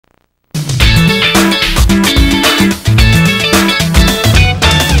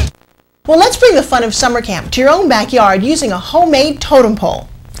fun of summer camp to your own backyard using a homemade totem pole.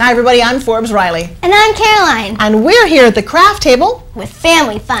 Hi everybody, I'm Forbes Riley. And I'm Caroline. And we're here at the craft table with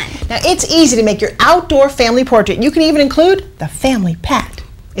family fun. Now it's easy to make your outdoor family portrait. You can even include the family pet.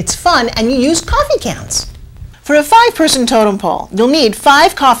 It's fun and you use coffee cans. For a 5-person totem pole, you'll need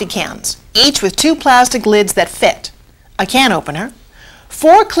 5 coffee cans, each with 2 plastic lids that fit, a can opener,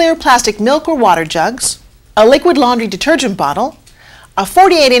 4 clear plastic milk or water jugs, a liquid laundry detergent bottle, a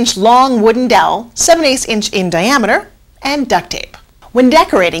 48-inch long wooden dowel, 7/8 inch in diameter, and duct tape. When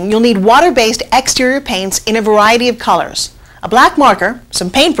decorating, you'll need water-based exterior paints in a variety of colors, a black marker, some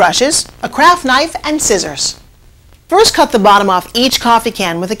paintbrushes, a craft knife, and scissors. First, cut the bottom off each coffee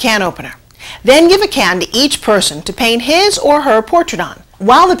can with a can opener. Then give a can to each person to paint his or her portrait on.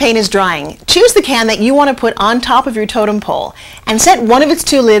 While the paint is drying, choose the can that you want to put on top of your totem pole and set one of its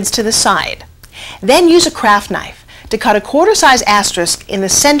 2 lids to the side. Then use a craft knife to cut a quarter-size asterisk in the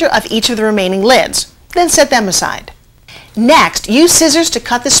center of each of the remaining lids. Then set them aside. Next, use scissors to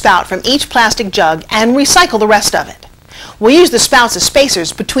cut the spout from each plastic jug and recycle the rest of it. We'll use the spouts as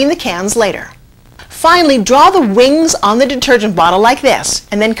spacers between the cans later. Finally, draw the wings on the detergent bottle like this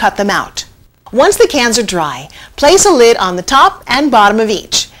and then cut them out. Once the cans are dry, place a lid on the top and bottom of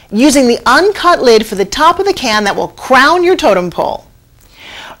each, using the uncut lid for the top of the can that will crown your totem pole.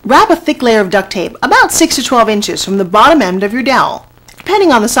 Wrap a thick layer of duct tape about 6 to 12 inches from the bottom end of your dowel,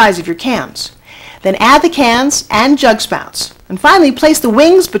 depending on the size of your cans. Then add the cans and jug spouts, and finally place the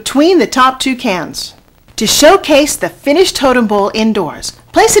wings between the top 2 cans. To showcase the finished totem pole indoors,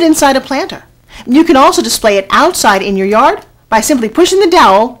 place it inside a planter. You can also display it outside in your yard by simply pushing the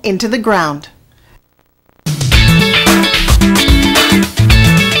dowel into the ground.